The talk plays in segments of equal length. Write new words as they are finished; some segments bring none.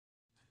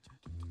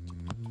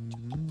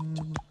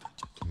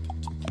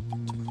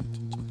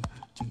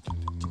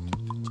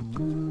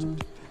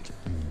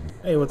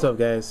Hey, what's up,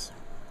 guys?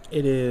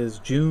 It is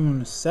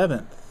June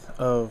 7th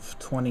of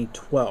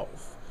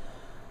 2012.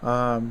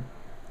 I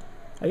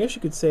guess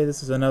you could say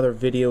this is another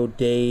video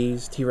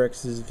days,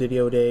 T-Rex's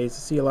video days. I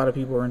see a lot of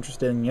people are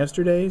interested in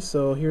yesterday,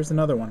 so here's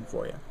another one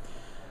for you.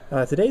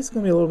 Today's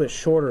going to be a little bit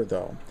shorter,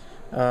 though.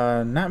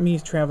 Not me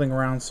traveling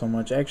around so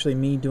much, actually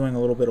me doing a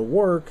little bit of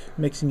work,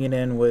 mixing it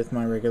in with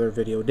my regular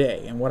video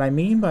day. And what I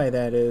mean by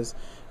that is,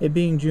 it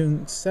being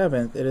June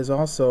 7th, it is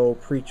also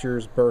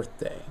Preacher's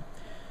birthday.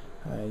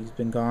 He's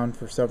been gone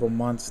for several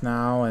months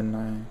now,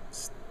 and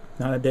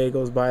not a day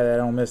goes by that I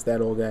don't miss that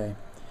old guy.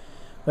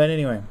 But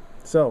anyway,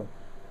 so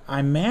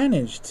I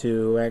managed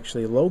to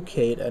actually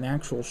locate an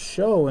actual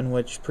show in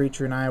which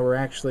Preacher and I were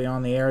actually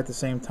on the air at the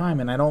same time,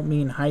 and I don't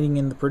mean hiding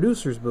in the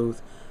producer's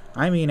booth.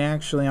 I mean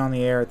actually on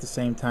the air at the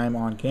same time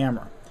on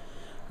camera.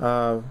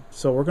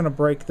 So we're going to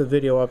break the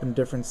video up in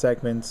different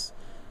segments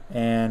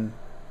and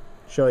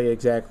show you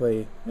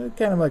exactly,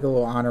 kind of like a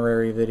little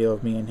honorary video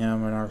of me and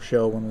him and our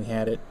show when we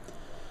had it.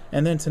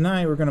 And then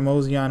tonight we're going to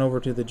mosey on over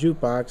to the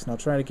jukebox, and I'll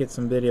try to get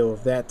some video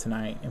of that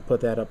tonight and put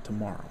that up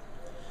tomorrow.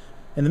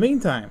 In the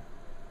meantime,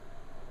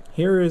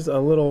 here is a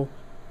little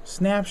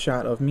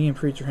snapshot of me and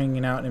Preacher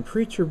hanging out, and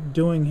Preacher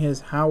doing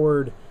his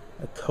Howard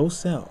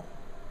Cosell.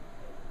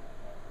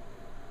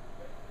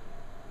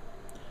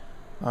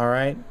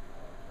 Alright,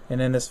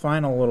 and then this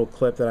final little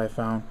clip that I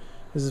found,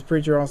 this is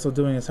Preacher also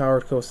doing his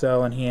Howard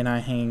Cosell, and he and I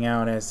hanging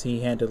out as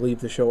he had to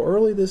leave the show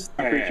early this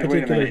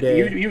particular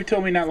day. You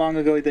told me not long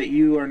ago that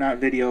you are not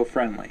video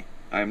friendly.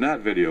 I'm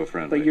not video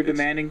friendly. But you're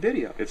demanding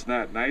video. It's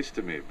not nice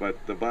to me, but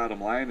the bottom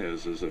line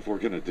is if we're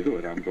going to do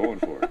it, I'm going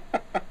for it.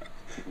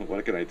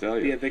 What can I tell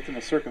you? Be a victim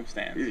of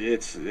circumstance.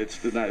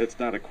 It's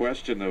not a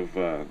question of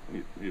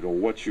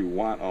what you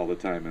want all the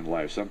time in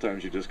life.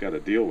 Sometimes you just got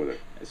to deal with it.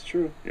 It's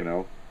true. You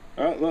know.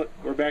 Oh, look,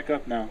 we're back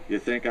up now. You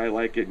think I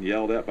like getting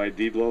yelled at by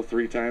D-Blow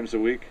 3 times a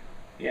week?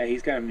 Yeah,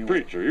 he's got me.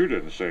 Preacher, you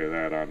didn't say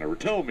that on the...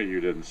 Tell me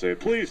you didn't say it.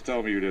 Please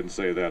tell me you didn't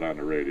say that on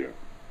the radio.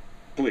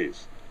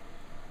 Please.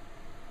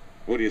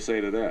 What do you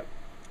say to that?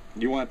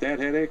 You want that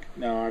headache?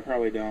 No, I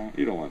probably don't.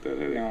 You don't want that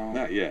headache? No.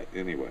 Not yet,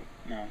 anyway.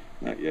 No.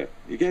 Not yet.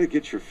 You got to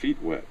get your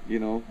feet wet, you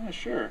know? Yeah,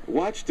 sure.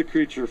 Watch The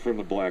Creature from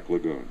the Black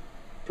Lagoon.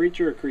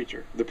 Preacher or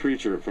Creature? The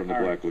Preacher from the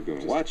Black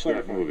Lagoon. Watch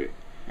that movie.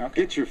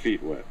 Okay. Get your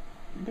feet wet.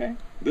 Okay.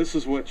 This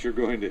is what you're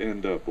going to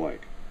end up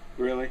like.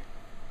 Really?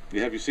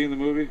 Have you seen the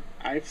movie?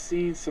 I've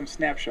seen some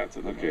snapshots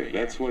of the movie. Okay,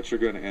 that's what you're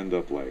going to end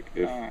up like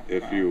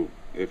if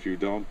you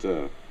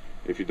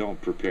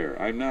don't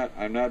prepare. I'm not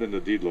in the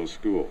D-Blow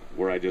school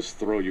where I just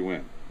throw you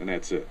in and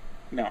that's it.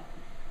 No.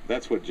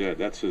 That's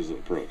his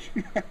approach.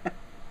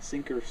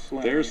 Sink or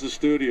swim. There's the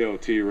studio,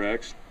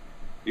 T-Rex.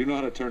 You know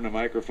how to turn the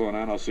microphone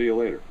on. I'll see you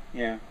later.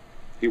 Yeah.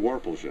 He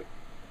warples you.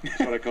 That's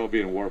what I call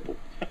being warpled.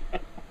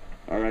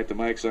 All right, the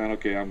mic's on.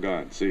 Okay, I'm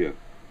gone. See ya.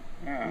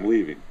 I'm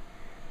leaving.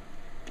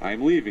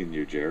 I'm leaving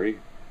you, Jerry.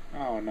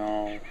 Oh,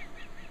 no.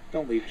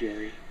 Don't leave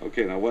Jerry.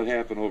 Okay, now what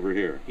happened over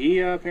here? He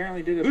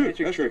apparently did a magic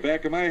trick. That's the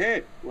back of my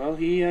head. Well,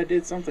 he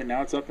did something.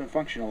 Now it's up and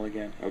functional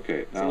again.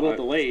 Okay. It's a little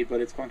delayed,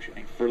 but it's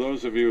functioning. For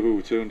those of you who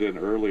tuned in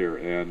earlier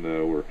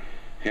and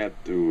had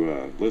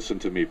to listen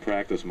to me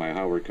practice my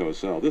Howard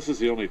Cosell, this is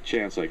the only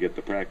chance I get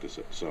to practice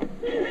it. So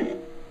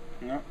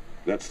no.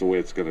 That's the way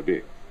it's going to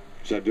be.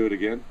 Should I do it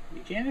again?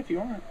 You can if you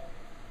want.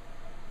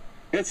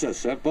 It's a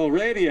simple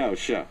radio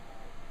show.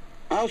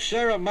 I'll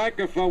share a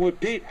microphone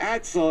with Pete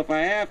Atzel if I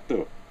have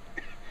to.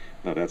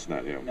 No, that's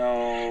not him.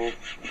 No,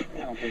 I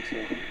don't think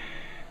so.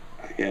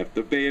 I have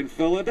to be in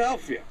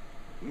Philadelphia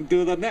and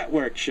do the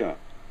network show.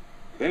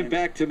 Then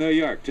back to New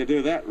York to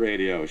do that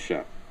radio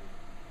show.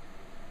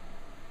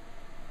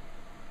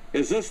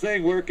 Is this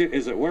thing working?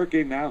 Is it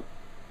working now?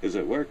 Is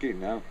it working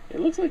now? It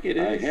looks like it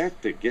is. I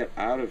have to get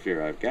out of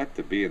here. I've got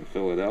to be in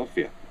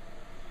Philadelphia.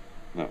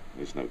 No,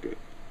 it's no good.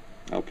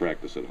 I'll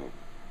practice at home.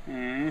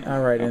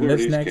 Alright, in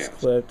this next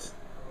clip,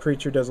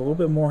 Preacher does a little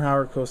bit more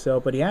Howard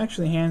Cosell, but he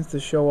actually hands the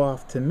show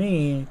off to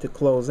me to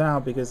close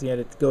out because he had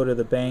to go to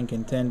the bank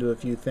and tend to a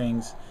few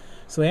things.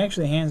 So he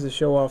actually hands the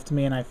show off to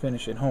me and I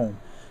finish at home.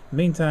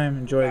 Meantime,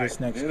 enjoy this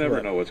next clip. You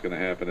never know what's going to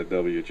happen at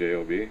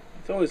WJOB.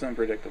 It's always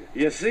unpredictable.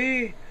 You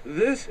see,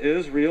 this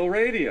is real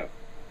radio.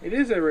 It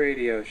is a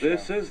radio show.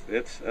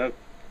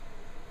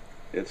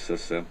 It's a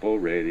simple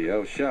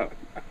radio show.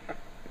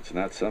 It's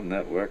not some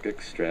network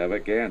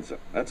extravaganza.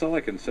 That's all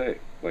I can say,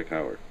 like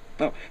Howard.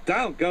 No,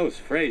 down goes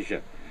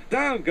Frazier.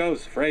 Down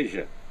goes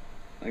Frazier.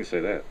 I can say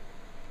that.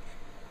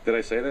 Did I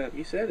say that?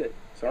 You said it.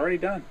 It's already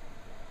done.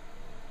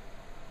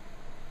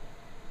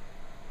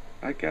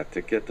 I got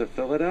to get to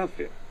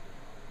Philadelphia.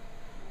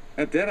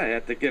 And then I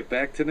had to get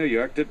back to New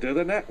York to do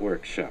the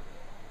network show.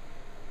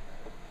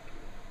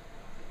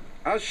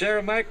 I'll share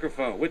a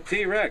microphone with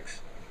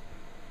T-Rex.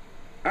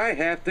 I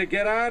have to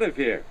get out of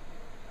here.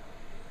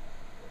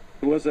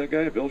 Who was that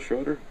guy? Bill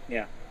Schroeder?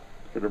 Yeah.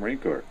 For the Marine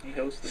Corps. He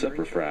hosts the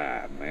Semper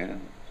Fi, man.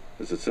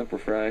 Is it Semper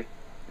Fi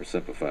or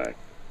Simplify?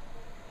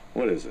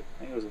 What is it? I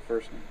think it was the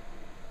first one.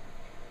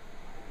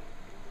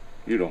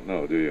 You don't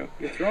know, do you?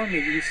 You're throwing me.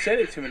 You said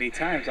it too many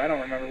times. I don't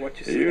remember what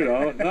you said. You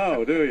don't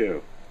know, do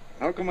you?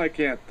 How come I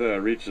can't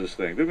reach this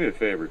thing? Do me a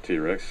favor,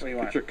 T-Rex. What do you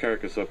Get want? your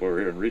carcass up over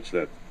here and reach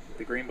that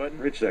The green button?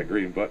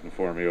 green button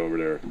for me over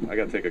there. I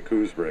gotta take a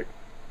coos break.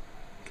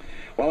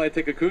 While I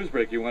take a coos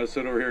break, you want to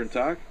sit over here and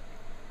talk?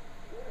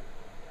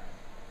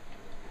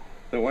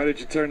 Then why did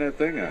you turn that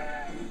thing on?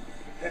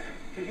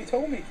 You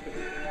told me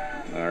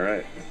to. All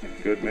right,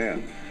 good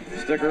man.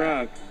 Stick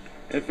around.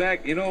 In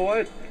fact, you know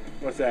what?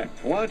 What's that?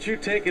 Why don't you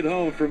take it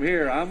home from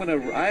here?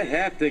 I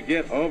have to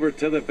get over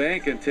to the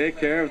bank and take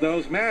care of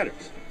those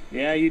matters.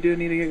 Yeah, you do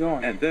need to get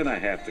going. And then I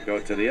have to go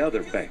to the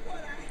other bank.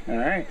 All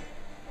right.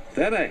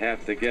 Then I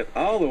have to get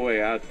all the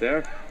way out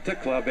there to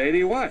Club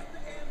 81.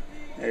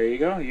 There you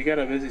go. You got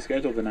a busy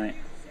schedule tonight.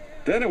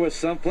 Then it was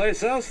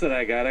someplace else that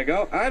I gotta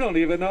go. I don't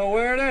even know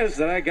where it is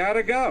that I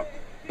gotta go.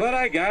 But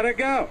I gotta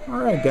go.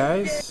 Alright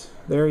guys,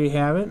 there you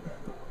have it.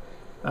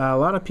 A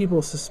lot of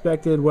people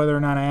suspected whether or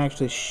not I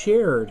actually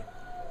shared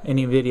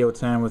any video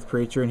time with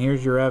Preacher, and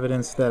here's your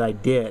evidence that I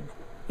did.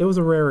 It was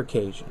a rare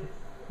occasion,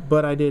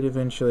 but I did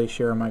eventually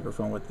share a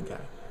microphone with the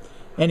guy.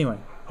 Anyway,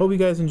 hope you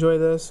guys enjoy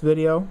this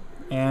video,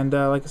 and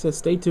like I said,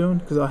 stay tuned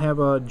because I'll have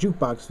a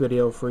jukebox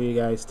video for you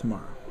guys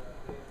tomorrow.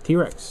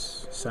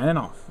 T-Rex, signing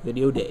off.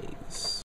 Video Dayz.